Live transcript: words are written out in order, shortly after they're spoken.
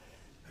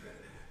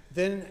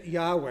Then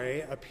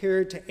Yahweh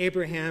appeared to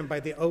Abraham by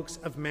the oaks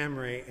of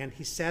Mamre, and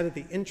he sat at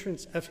the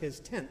entrance of his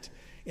tent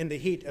in the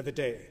heat of the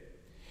day.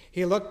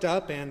 He looked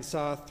up and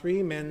saw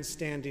 3 men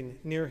standing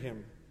near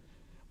him.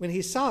 When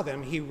he saw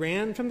them, he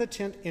ran from the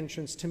tent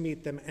entrance to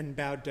meet them and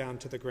bowed down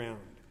to the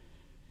ground.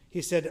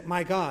 He said,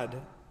 "My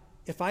God,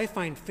 if I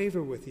find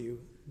favor with you,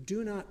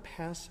 do not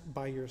pass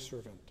by your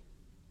servant.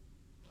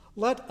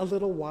 Let a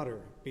little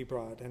water be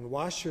brought, and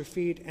wash your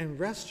feet and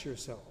rest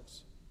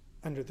yourselves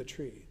under the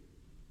tree.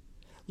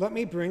 Let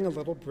me bring a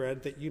little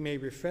bread that you may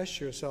refresh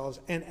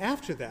yourselves, and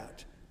after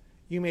that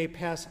you may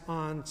pass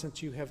on,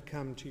 since you have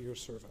come to your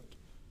servant."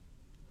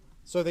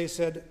 So they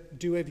said,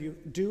 do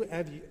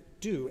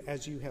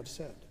as you have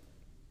said.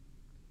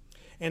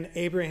 And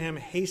Abraham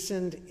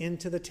hastened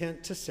into the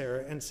tent to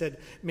Sarah and said,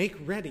 "Make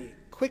ready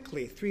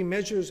quickly 3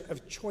 measures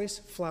of choice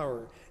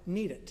flour,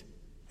 knead it,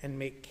 and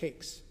make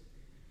cakes."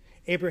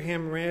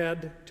 Abraham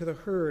ran to the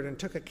herd and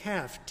took a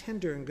calf,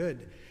 tender and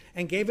good,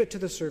 and gave it to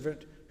the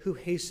servant who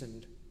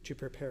hastened to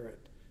prepare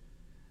it.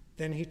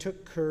 Then he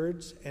took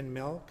curds and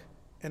milk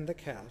and the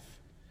calf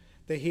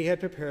that he had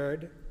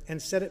prepared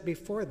and set it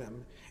before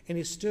them, and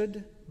he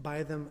stood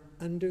by them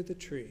under the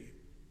tree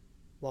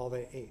while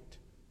they ate.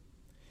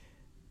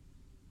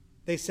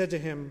 They said to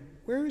him,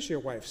 "Where is your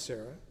wife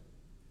Sarah?"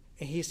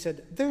 And he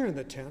said, "There in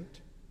the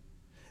tent."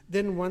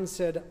 Then one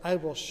said, "I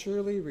will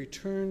surely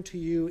return to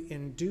you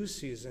in due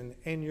season,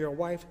 and your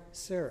wife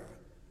Sarah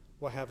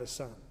will have a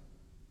son."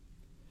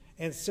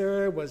 And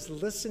Sarah was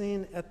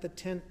listening at the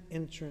tent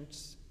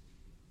entrance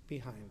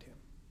behind him.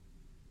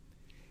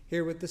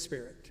 Hear what the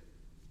Spirit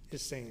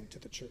is saying to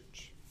the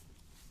church.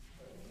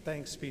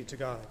 Thanks be to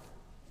God.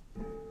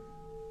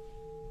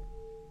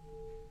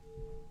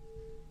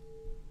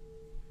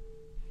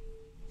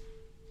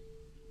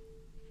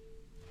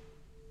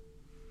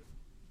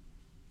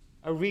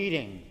 A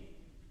reading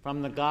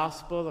from the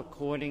Gospel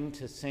according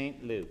to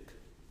St. Luke.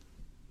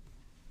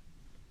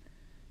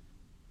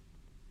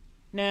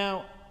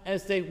 Now,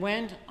 as they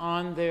went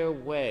on their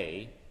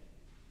way,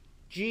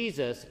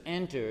 Jesus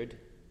entered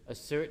a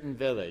certain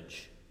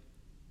village,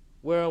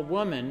 where a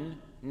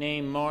woman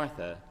named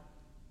Martha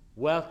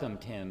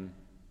welcomed him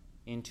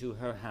into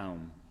her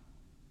home.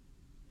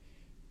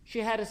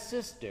 She had a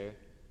sister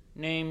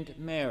named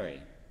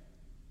Mary,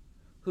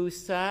 who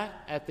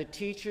sat at the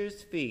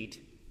teacher's feet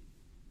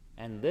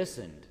and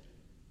listened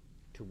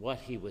to what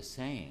he was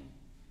saying.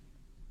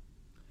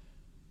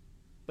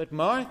 But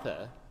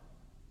Martha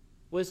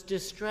was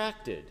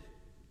distracted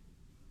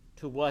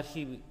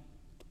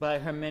by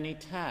her many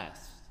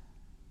tasks.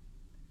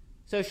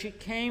 So she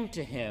came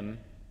to him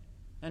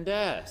and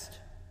asked,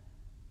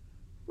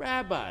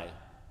 "Rabbi,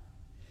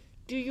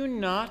 do you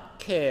not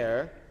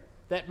care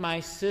that my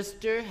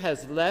sister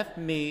has left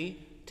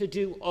me to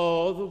do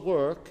all the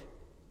work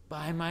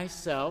by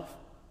myself?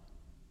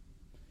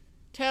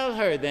 Tell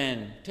her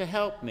then to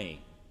help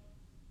me."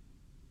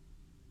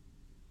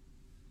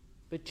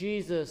 But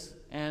Jesus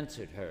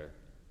answered her,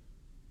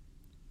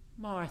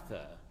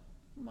 "Martha,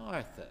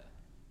 Martha,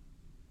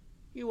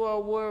 you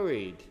are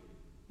worried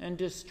and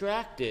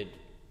distracted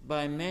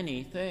by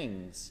many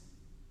things.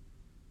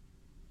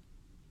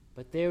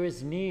 But there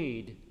is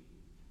need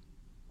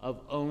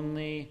of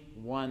only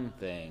one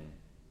thing.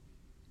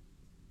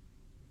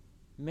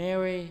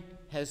 Mary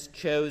has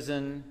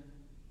chosen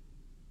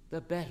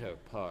the better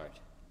part,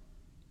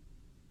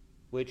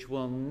 which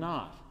will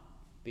not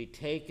be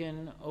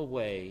taken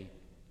away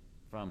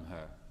from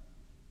her."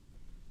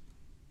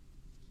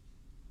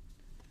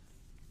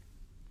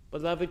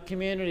 Beloved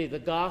community, the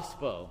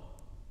gospel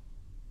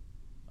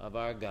of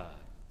our God.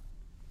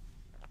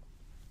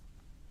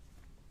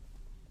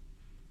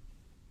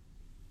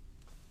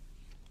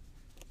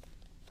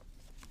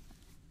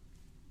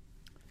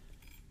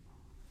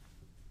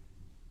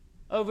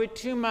 Over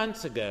 2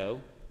 months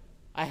ago,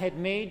 I had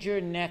major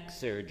neck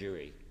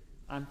surgery.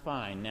 I'm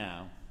fine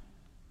now.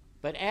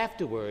 But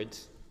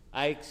afterwards,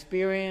 I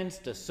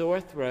experienced a sore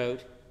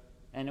throat,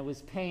 and it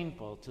was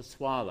painful to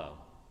swallow.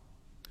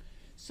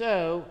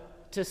 So,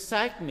 to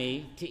psych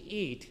me to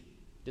eat,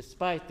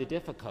 despite the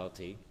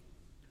difficulty,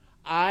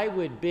 I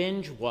would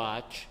binge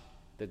watch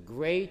the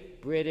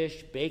Great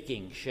British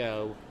Baking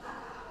Show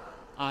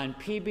on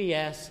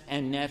PBS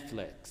and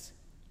Netflix,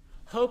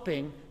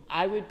 hoping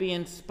I would be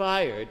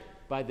inspired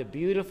by the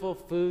beautiful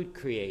food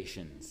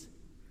creations.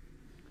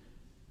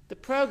 The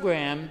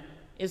program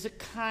is a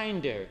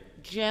kinder,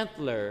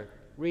 gentler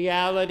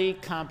reality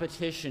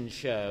competition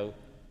show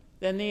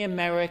than the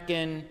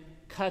American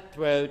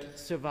cutthroat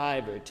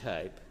Survivor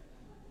type.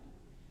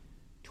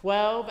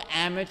 12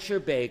 amateur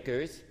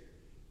bakers,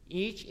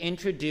 each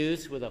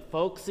introduced with a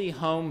folksy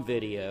home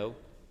video,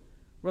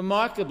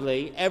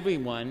 remarkably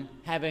everyone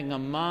having a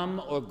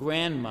mum or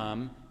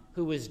grandmum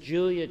who was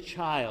Julia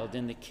Child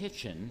in the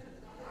kitchen,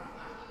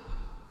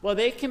 while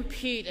they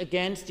compete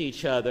against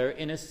each other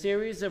in a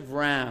series of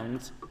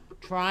rounds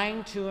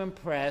trying to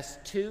impress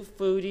 2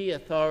 foodie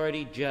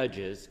authority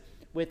judges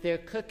with their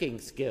cooking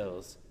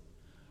skills,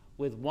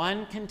 with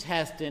one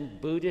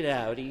contestant booted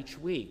out each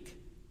week.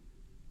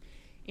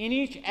 In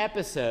each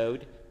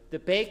episode, the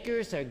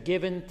bakers are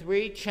given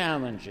 3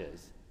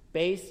 challenges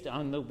based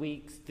on the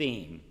week's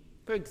theme.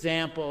 For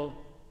example,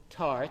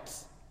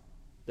 tarts,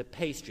 the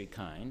pastry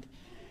kind,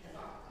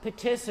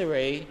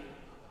 patisserie,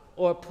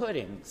 or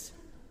puddings,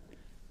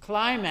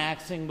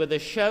 climaxing with a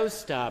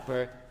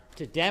showstopper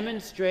to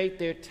demonstrate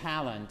their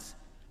talents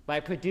by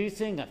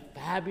producing a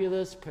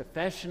fabulous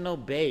professional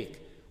bake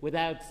with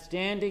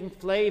outstanding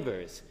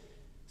flavors,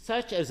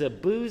 such as a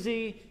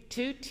boozy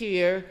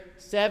 2-tier,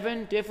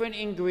 7 different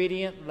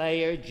ingredient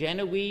layer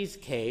Genoese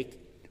cake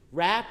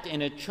wrapped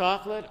in a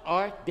chocolate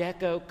Art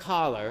Deco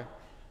collar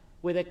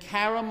with a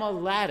caramel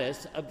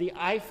lattice of the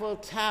Eiffel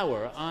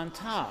Tower on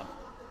top.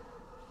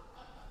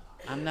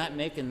 I'm not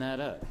making that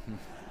up.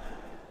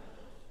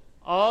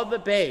 All the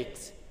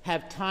bakes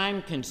have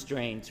time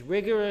constraints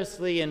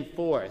rigorously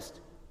enforced,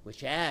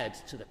 which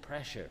adds to the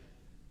pressure.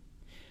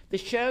 The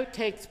show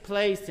takes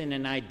place in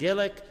an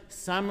idyllic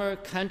summer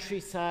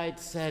countryside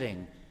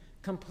setting,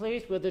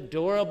 complete with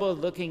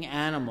adorable-looking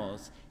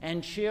animals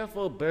and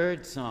cheerful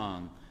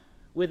birdsong,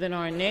 with an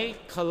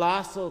ornate,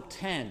 colossal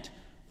tent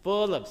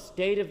full of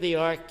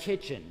state-of-the-art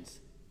kitchens,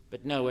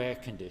 but no air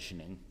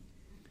conditioning.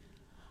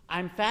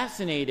 I'm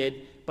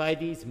fascinated by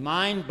these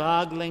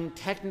mind-boggling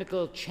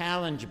technical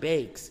challenge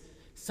bakes,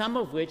 some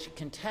of which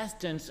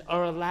contestants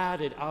are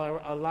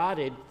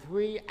allotted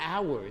 3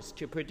 hours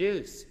to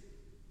produce.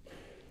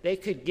 They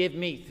could give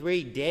me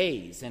 3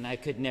 days, and I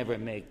could never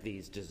make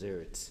these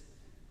desserts.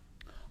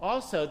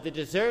 Also, the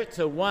desserts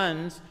are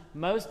ones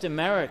most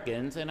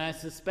Americans, and I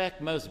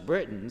suspect most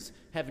Britons,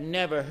 have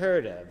never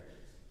heard of,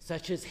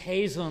 such as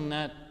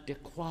hazelnut de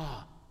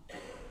Croix,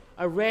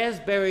 a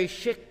raspberry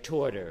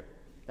Schicktorte,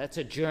 that's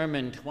a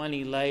German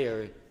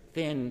 20-layer,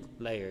 thin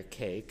layer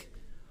cake,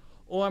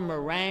 or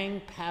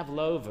meringue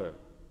pavlova,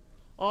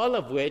 all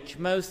of which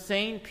most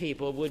sane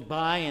people would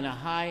buy in a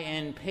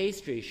high-end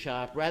pastry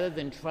shop rather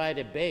than try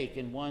to bake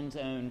in one's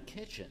own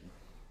kitchen.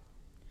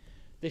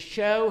 The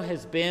show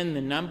has been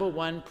the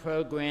 #1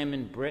 program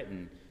in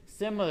Britain,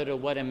 similar to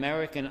what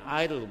American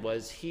Idol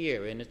was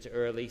here in its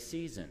early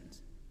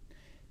seasons.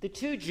 The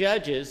 2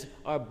 judges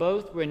are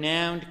both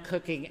renowned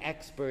cooking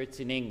experts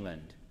in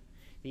England.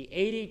 The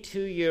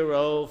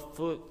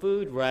 82-year-old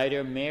food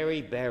writer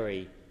Mary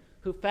Berry,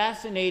 who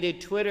fascinated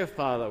Twitter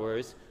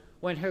followers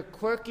when her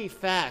quirky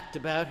fact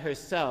about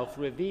herself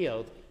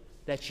revealed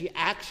that she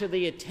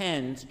actually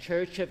attends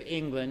Church of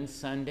England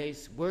Sunday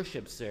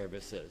worship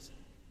services.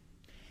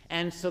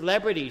 And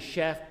celebrity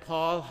chef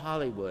Paul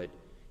Hollywood,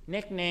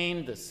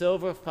 nicknamed the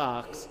Silver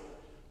Fox,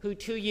 who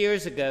 2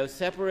 years ago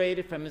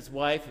separated from his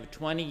wife of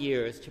 20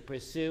 years to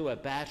pursue a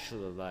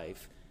bachelor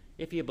life,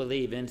 if you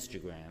believe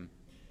Instagram.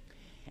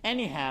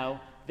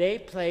 Anyhow, they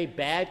play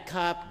bad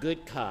cop,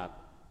 good cop,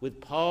 with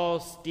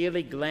Paul's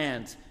steely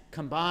glance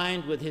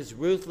combined with his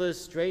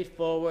ruthless,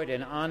 straightforward,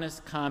 and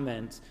honest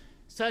comments,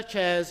 such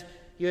as,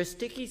 "Your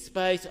sticky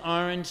spice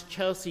orange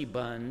Chelsea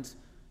buns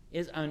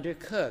is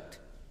undercooked,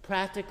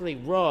 practically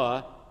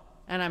raw,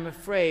 and I'm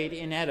afraid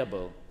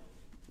inedible."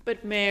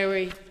 But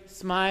Mary,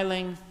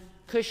 smiling,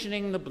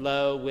 cushioning the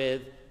blow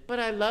with, "But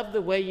I love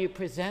the way you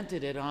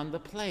presented it on the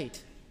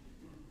plate."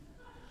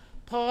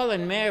 Paul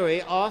and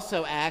Mary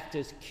also act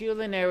as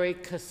culinary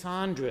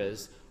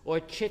Cassandras or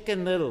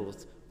Chicken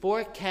Littles,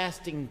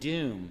 forecasting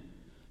doom,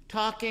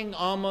 talking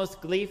almost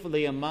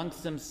gleefully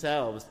amongst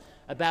themselves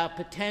about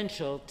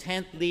potential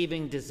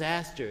tent-leaving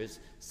disasters,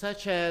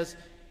 such as,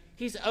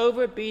 "He's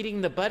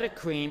overbeating the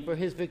buttercream for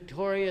his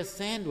Victoria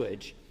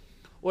sandwich,"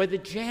 or "The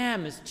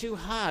jam is too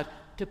hot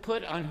to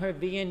put on her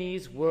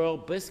Viennese whirl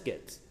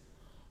biscuits,"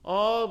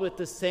 all with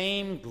the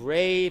same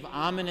grave,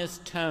 ominous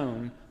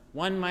tone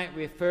one might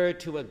refer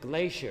to a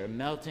glacier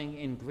melting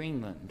in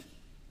Greenland.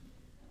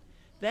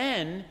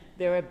 Then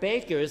there are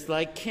bakers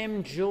like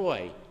Kim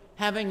Joy,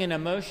 having an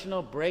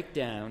emotional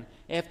breakdown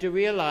after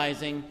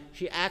realizing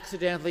she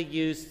accidentally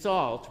used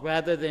salt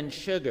rather than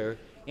sugar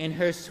in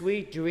her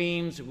Sweet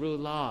Dreams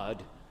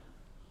roulade,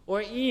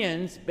 or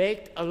Ian's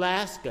baked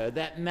Alaska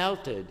that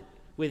melted,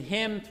 with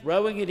him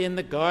throwing it in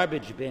the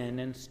garbage bin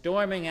and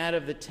storming out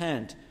of the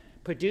tent,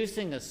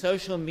 producing a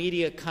social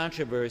media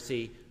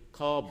controversy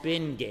called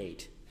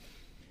Bingate.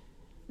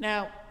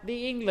 Now,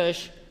 the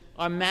English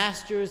are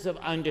masters of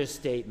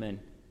understatement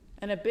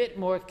and a bit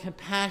more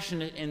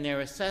compassionate in their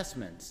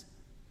assessments.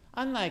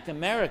 Unlike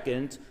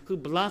Americans, who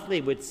bluntly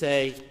would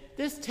say,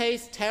 "This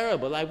tastes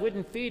terrible, I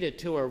wouldn't feed it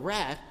to a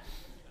rat,"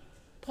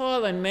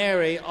 Paul and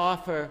Mary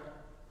offer,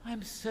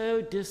 "I'm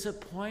so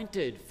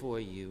disappointed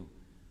for you,"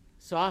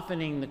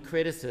 softening the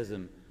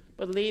criticism,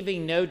 but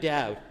leaving no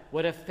doubt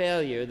what a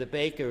failure the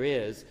baker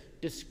is,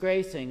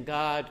 disgracing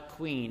God,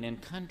 Queen,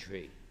 and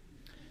country.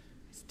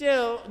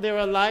 Still, there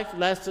are life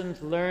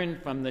lessons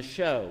learned from the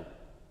show,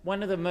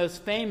 one of the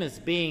most famous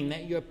being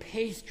that your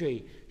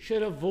pastry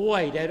should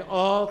avoid at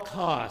all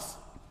costs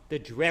the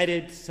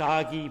dreaded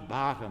soggy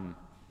bottom.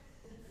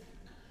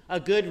 A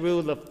good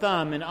rule of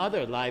thumb in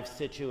other life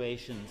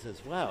situations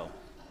as well.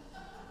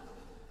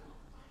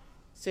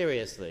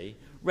 Seriously,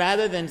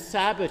 rather than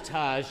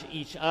sabotage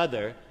each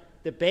other,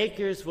 the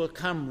bakers will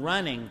come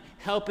running,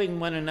 helping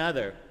one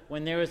another,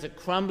 when there is a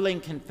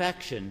crumbling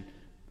confection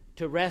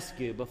to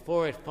rescue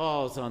before it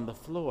falls on the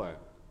floor.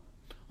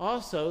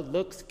 Also,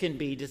 looks can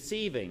be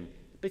deceiving,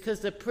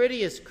 because the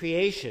prettiest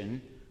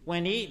creation,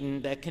 when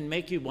eaten, that can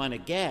make you want to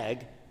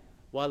gag,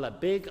 while a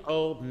big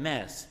old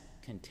mess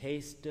can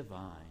taste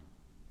divine.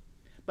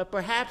 But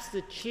perhaps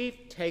the chief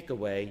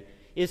takeaway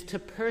is to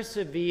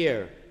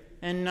persevere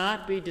and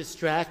not be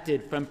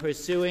distracted from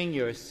pursuing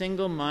your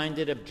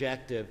single-minded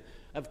objective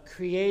of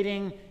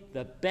creating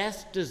the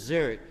best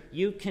dessert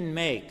you can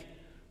make,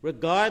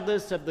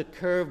 regardless of the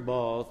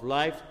curveballs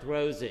life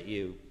throws at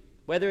you,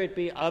 whether it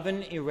be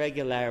oven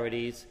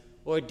irregularities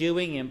or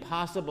doing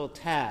impossible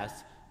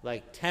tasks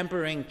like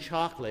tempering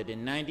chocolate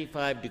in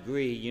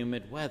 95-degree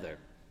humid weather.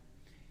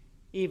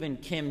 Even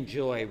Kim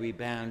Joy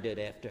rebounded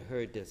after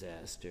her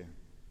disaster.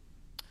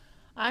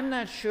 I'm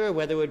not sure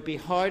whether it would be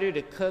harder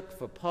to cook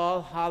for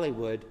Paul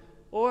Hollywood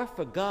or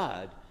for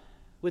God,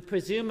 with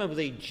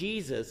presumably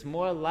Jesus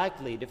more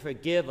likely to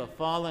forgive a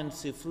fallen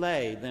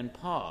souffle than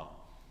Paul.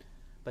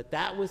 But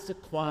that was the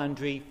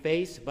quandary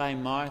faced by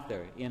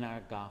Martha in our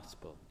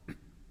gospel.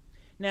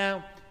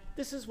 Now,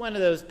 this is one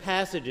of those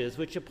passages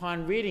which,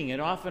 upon reading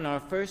it, often our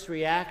first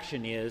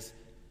reaction is,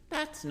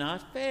 that's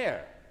not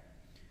fair.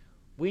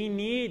 We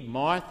need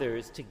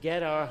Marthas to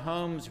get our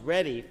homes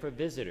ready for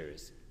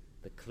visitors,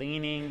 the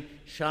cleaning,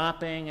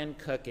 shopping, and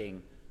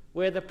cooking,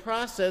 where the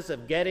process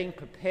of getting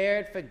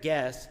prepared for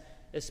guests,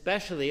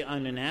 especially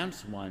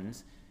unannounced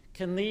ones,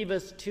 can leave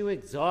us too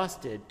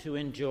exhausted to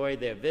enjoy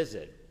their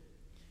visit.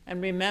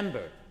 And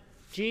remember,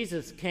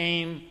 Jesus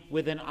came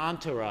with an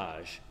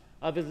entourage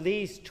of at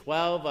least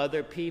 12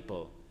 other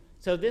people,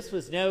 so this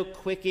was no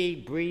quickie,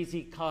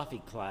 breezy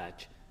coffee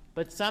klatch,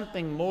 but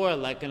something more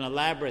like an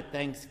elaborate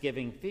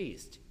Thanksgiving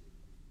feast.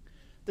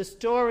 The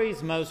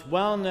story's most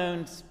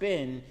well-known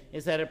spin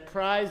is that it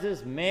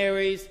prizes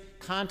Mary's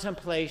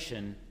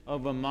contemplation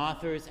over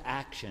Martha's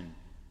action,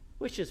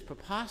 which is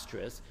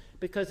preposterous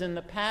because in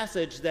the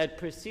passage that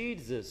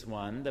precedes this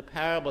one, the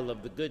parable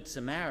of the Good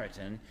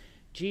Samaritan,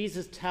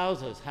 Jesus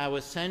tells us how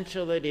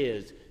essential it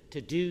is to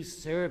do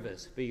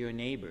service for your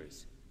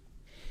neighbors.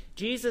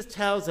 Jesus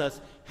tells us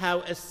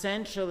how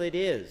essential it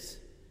is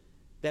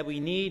that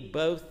we need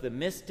both the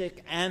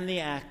mystic and the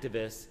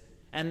activist,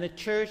 and the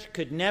church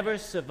could never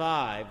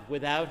survive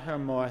without her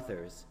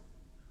Marthas.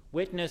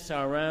 Witness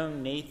our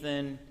own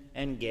Nathan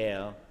and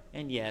Gail,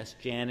 and yes,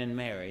 Jan and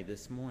Mary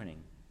this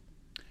morning.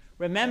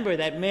 Remember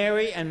that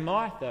Mary and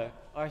Martha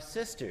are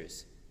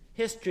sisters.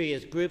 History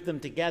has grouped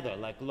them together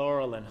like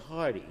Laurel and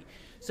Hardy.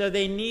 So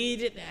they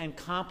needed and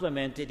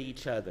complemented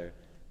each other,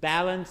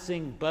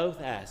 balancing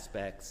both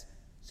aspects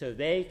so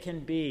they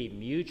can be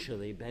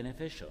mutually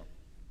beneficial.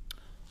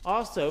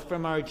 Also,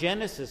 from our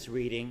Genesis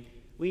reading,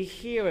 we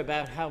hear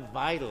about how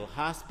vital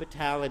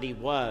hospitality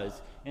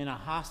was in a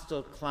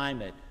hostile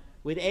climate,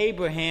 with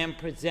Abraham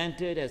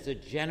presented as a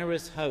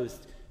generous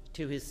host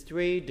to his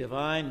 3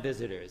 divine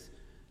visitors.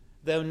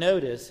 Though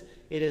notice,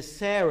 it is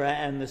Sarah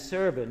and the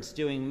servants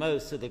doing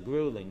most of the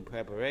grueling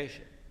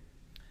preparation.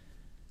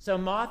 So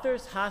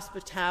Martha's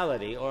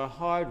hospitality or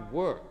hard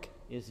work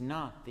is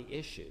not the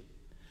issue,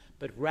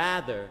 but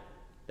rather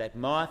that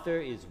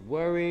Martha is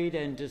worried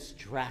and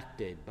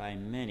distracted by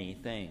many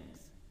things.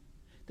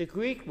 The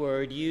Greek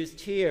word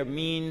used here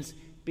means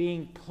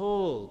being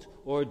pulled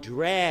or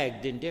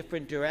dragged in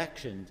different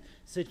directions,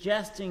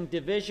 suggesting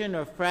division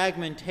or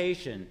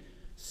fragmentation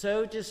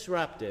so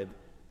disruptive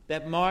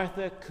that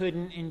Martha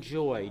couldn't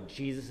enjoy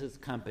Jesus'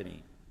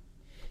 company.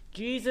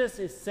 Jesus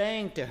is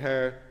saying to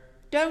her,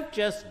 don't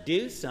just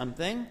do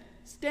something,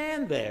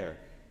 stand there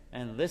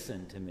and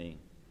listen to me.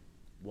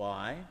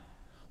 Why?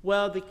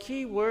 Well, the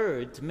key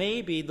words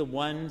may be the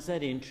ones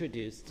that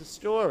introduce the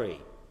story.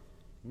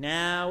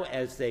 Now,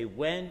 as they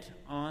went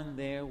on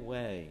their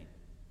way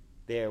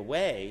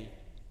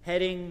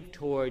heading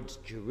towards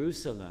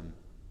Jerusalem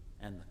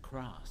and the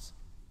cross.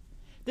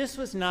 This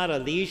was not a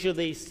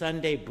leisurely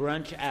Sunday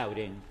brunch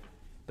outing,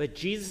 but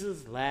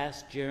Jesus'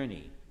 last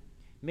journey,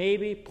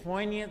 maybe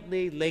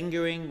poignantly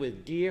lingering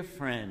with dear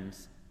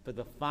friends for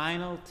the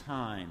final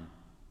time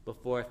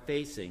before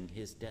facing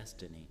his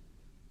destiny.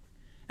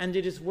 And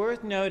it is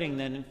worth noting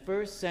that in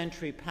first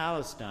century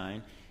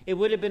Palestine, it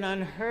would have been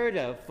unheard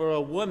of for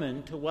a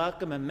woman to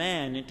welcome a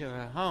man into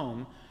her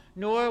home,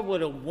 nor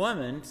would a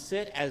woman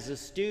sit as a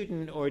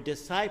student or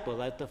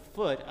disciple at the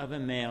foot of a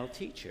male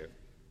teacher.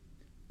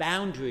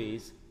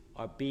 Boundaries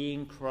are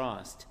being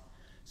crossed.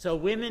 So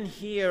women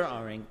here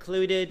are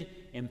included,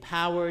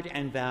 empowered,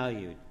 and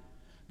valued.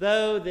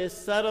 Though this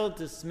subtle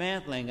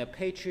dismantling of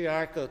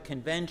patriarchal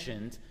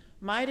conventions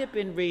might have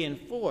been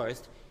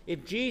reinforced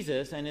if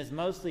Jesus and his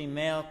mostly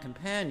male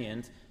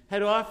companions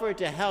had offered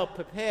to help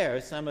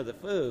prepare some of the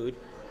food,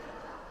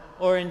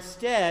 or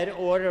instead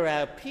order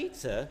out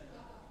pizza,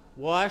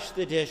 wash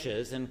the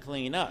dishes, and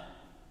clean up.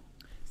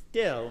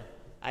 Still,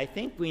 I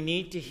think we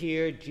need to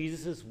hear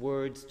Jesus'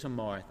 words to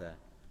Martha,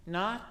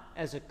 not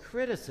as a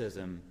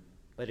criticism,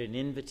 but an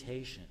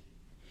invitation.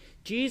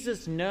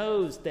 Jesus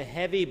knows the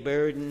heavy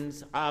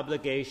burdens,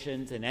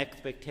 obligations, and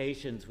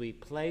expectations we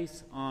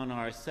place on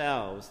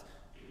ourselves,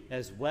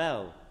 as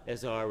well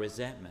as our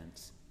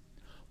resentments.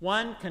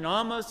 One can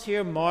almost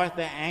hear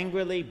Martha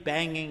angrily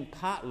banging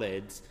pot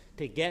lids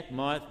to get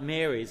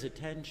Mary's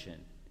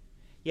attention.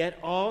 Yet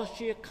all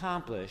she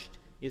accomplished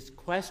is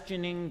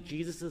questioning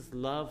Jesus'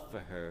 love for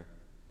her,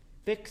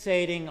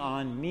 fixating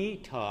on me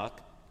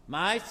talk.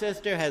 My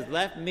sister has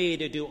left me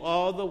to do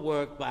all the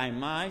work by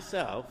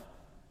myself,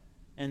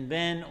 and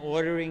then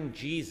ordering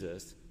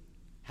Jesus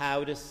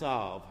how to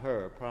solve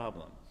her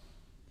problem.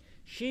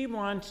 She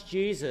wants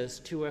Jesus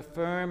to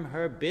affirm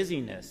her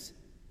busyness,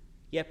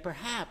 yet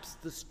perhaps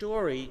the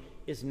story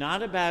is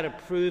not about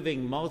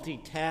approving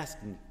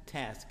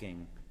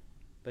multitasking,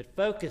 but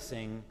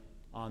focusing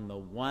on the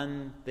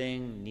one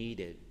thing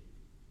needed.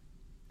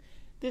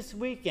 This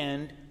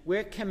weekend,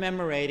 we're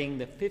commemorating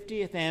the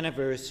 50th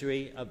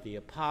anniversary of the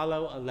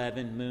Apollo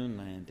 11 moon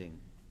landing.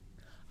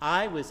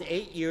 I was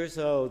 8 years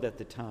old at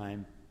the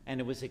time, and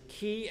it was a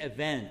key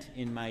event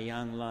in my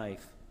young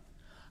life.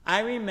 I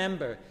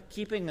remember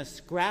keeping a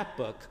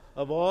scrapbook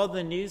of all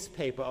the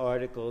newspaper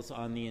articles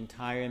on the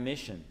entire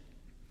mission.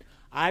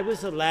 I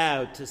was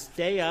allowed to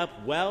stay up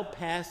well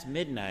past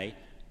midnight,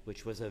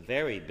 which was a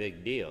very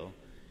big deal,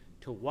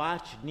 to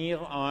watch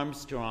Neil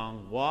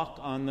Armstrong walk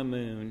on the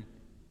moon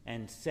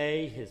and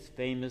say his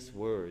famous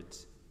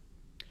words.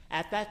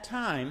 At that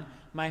time,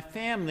 my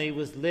family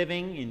was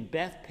living in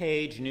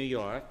Bethpage, New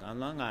York, on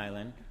Long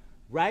Island,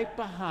 right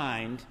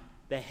behind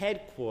the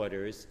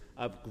headquarters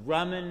of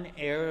Grumman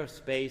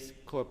Aerospace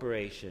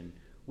Corporation,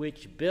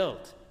 which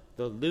built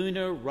the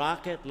lunar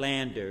rocket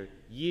lander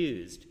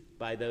used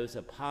by those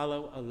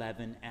Apollo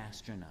 11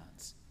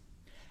 astronauts.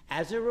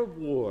 As a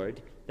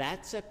reward,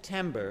 that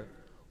September,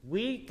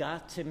 we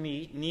got to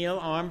meet Neil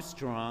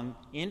Armstrong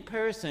in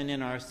person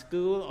in our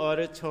school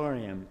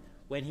auditorium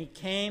when he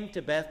came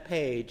to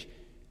Bethpage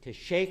to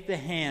shake the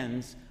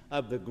hands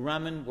of the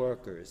Grumman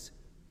workers.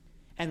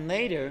 And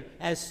later,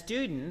 as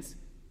students,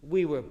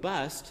 we were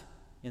bused,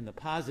 in the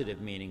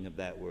positive meaning of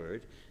that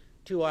word,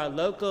 to our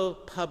local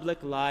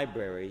public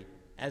library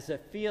as a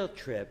field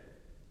trip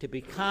to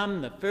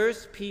become the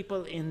first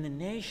people in the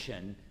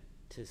nation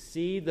to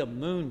see the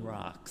moon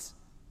rocks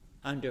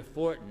under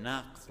Fort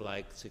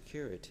Knox-like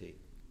security.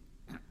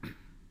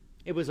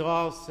 It was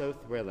all so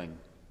thrilling.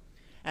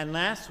 And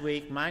last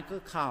week,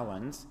 Michael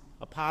Collins,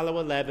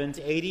 Apollo 11's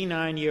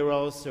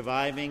 89-year-old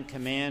surviving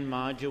command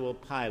module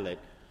pilot,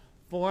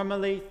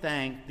 formally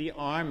thanked the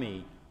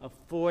Army of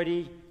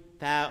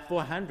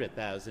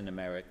 400,000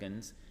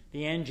 Americans,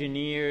 the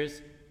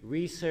engineers,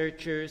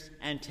 researchers,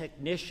 and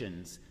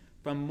technicians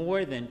from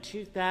more than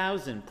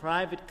 2,000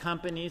 private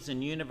companies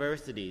and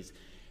universities,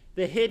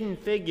 the hidden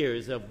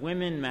figures of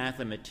women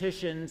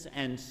mathematicians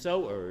and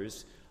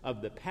sewers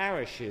of the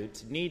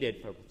parachutes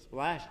needed for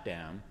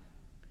splashdown,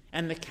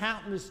 and the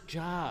countless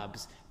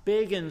jobs,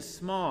 big and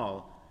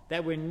small,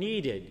 that were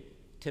needed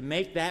to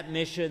make that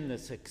mission the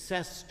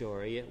success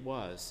story it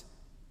was.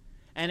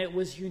 And it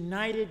was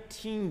united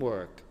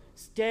teamwork,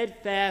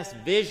 steadfast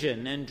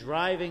vision and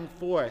driving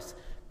force,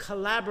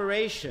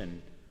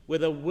 collaboration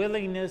with a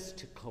willingness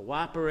to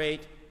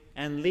cooperate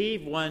and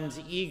leave one's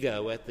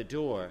ego at the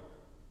door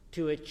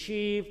to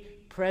achieve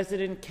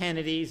President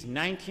Kennedy's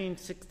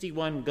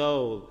 1961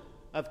 goal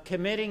of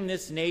committing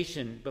this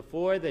nation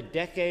before the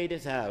decade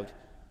is out,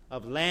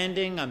 of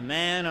landing a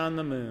man on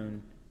the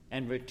moon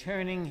and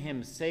returning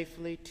him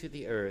safely to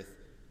the earth,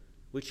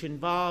 which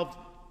involved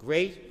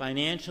great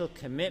financial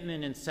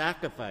commitment and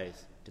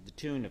sacrifice to the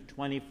tune of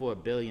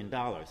 $24 billion.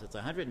 That's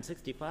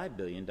 $165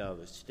 billion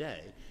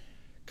today.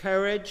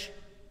 Courage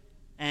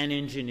and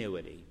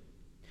ingenuity.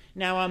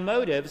 Now, our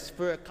motives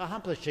for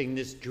accomplishing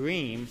this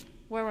dream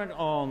weren't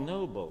all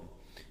noble,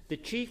 the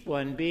chief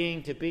one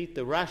being to beat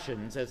the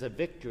Russians as a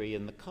victory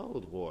in the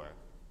Cold War.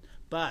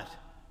 But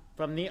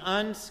from the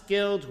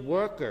unskilled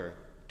worker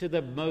to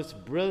the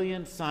most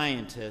brilliant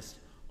scientist,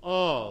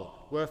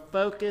 all were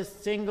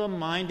focused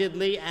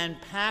single-mindedly and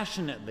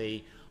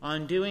passionately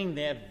on doing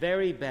their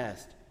very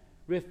best,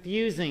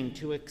 refusing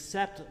to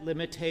accept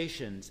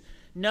limitations,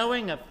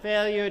 knowing a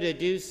failure to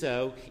do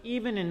so,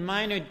 even in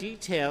minor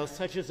details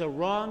such as a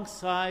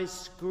wrong-sized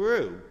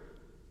screw,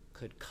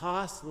 could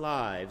cost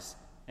lives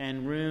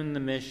and ruin the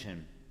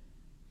mission.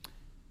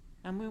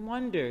 And we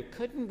wonder,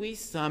 couldn't we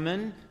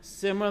summon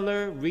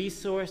similar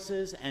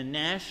resources and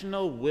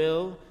national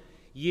will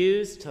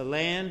used to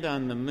land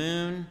on the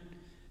moon,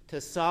 to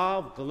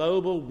solve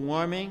global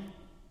warming,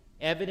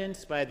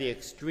 evidenced by the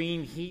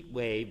extreme heat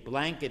wave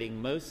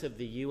blanketing most of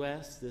the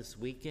U.S. this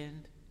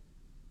weekend?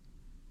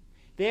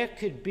 There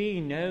could be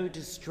no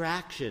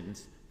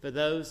distractions for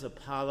those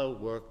Apollo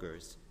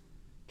workers,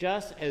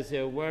 just as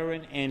there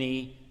weren't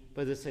any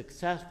for the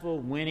successful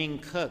winning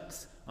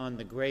cooks on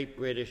the Great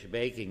British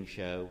Baking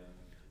Show,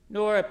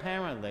 nor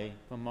apparently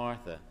for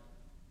Martha.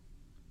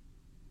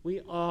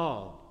 We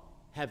all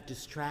have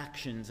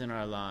distractions in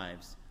our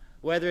lives,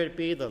 whether it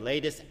be the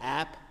latest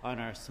app on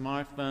our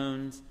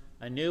smartphones,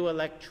 a new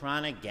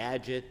electronic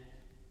gadget,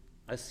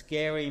 a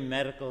scary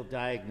medical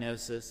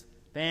diagnosis,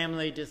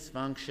 family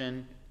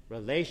dysfunction,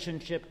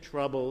 relationship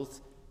troubles,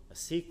 a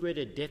secret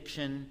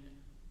addiction,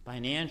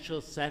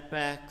 financial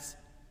setbacks,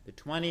 the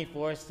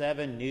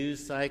 24/7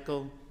 news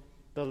cycle,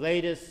 the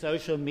latest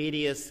social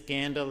media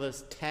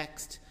scandalous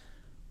text,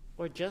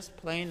 or just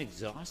plain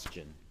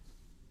exhaustion.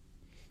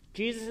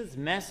 Jesus'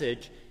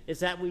 message is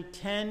that we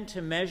tend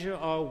to measure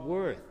our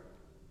worth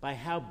by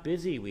how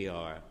busy we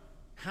are,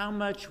 how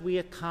much we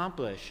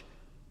accomplish,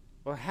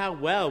 or how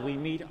well we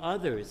meet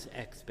others'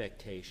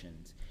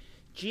 expectations.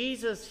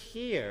 Jesus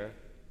here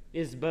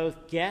is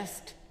both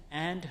guest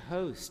and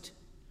host,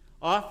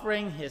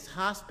 offering his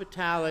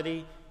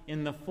hospitality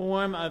in the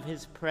form of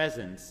his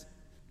presence.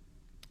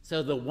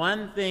 So the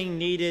one thing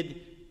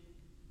needed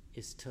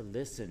is to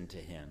listen to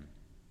him.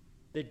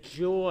 The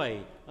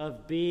joy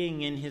of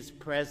being in his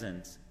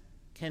presence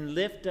can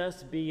lift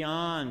us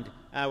beyond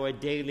our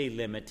daily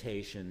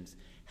limitations,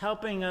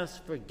 helping us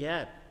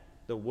forget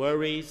the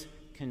worries,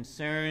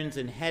 concerns,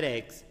 and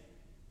headaches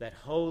that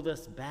hold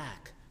us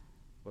back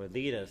or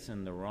lead us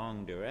in the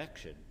wrong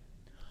direction.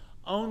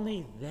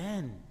 Only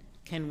then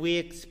can we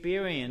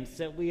experience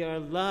that we are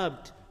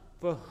loved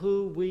for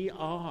who we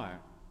are,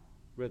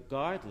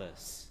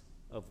 regardless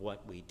of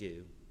what we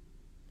do.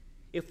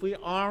 If we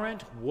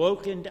aren't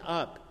woken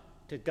up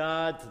to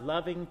God's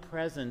loving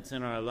presence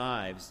in our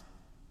lives,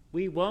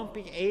 we won't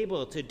be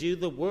able to do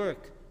the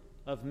work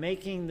of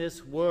making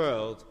this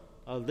world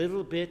a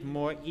little bit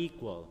more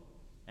equal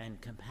and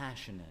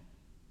compassionate.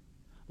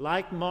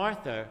 Like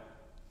Martha,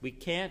 we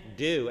can't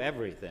do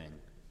everything,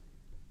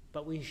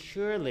 but we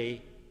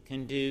surely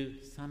can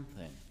do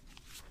something.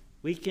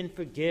 We can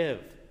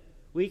forgive.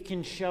 We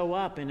can show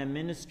up in a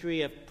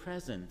ministry of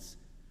presence.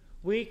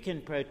 We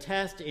can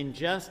protest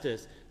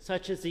injustice,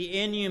 such as the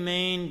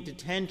inhumane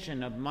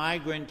detention of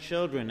migrant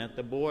children at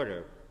the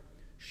border.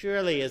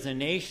 Surely, as a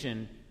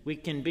nation, we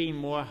can be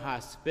more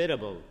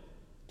hospitable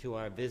to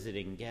our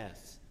visiting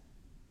guests.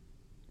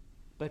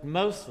 But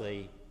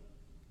mostly,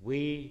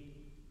 we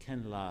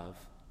can love.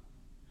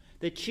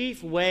 The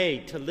chief way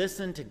to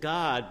listen to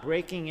God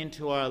breaking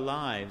into our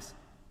lives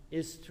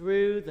is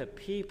through the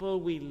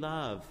people we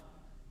love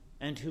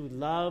and who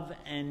love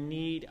and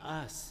need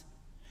us,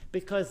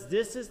 because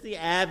this is the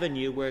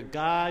avenue where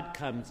God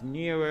comes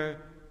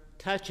nearer,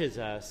 touches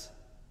us,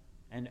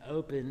 and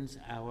opens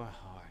our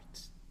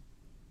hearts.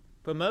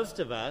 For most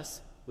of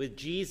us, with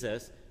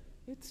Jesus,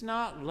 it's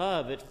not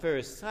love at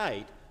first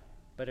sight,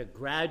 but a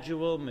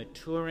gradual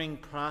maturing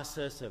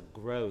process of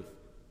growth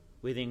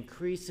with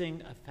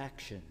increasing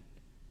affection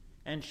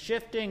and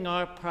shifting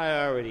our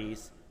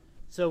priorities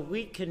so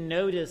we can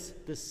notice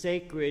the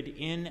sacred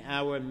in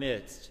our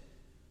midst,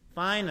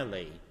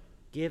 finally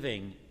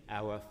giving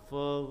our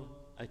full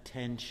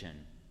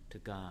attention to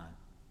God.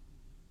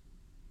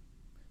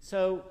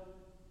 So,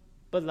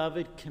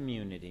 beloved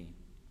community,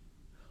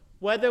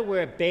 whether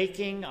we're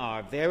baking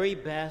our very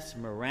best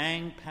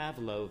meringue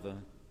pavlova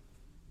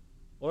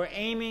or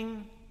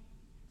aiming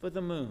for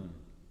the moon,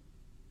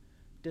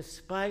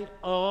 despite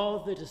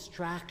all the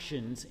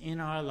distractions in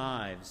our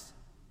lives,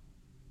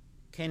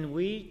 can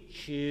we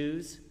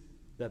choose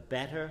the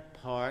better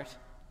part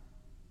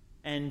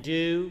and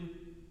do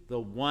the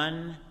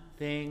one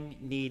thing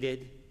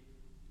needed?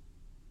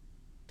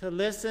 To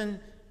listen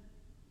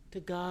to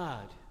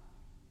God,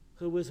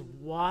 who is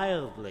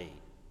wildly,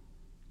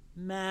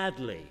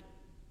 madly,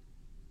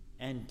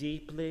 and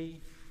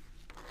deeply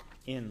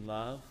in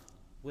love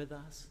with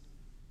us?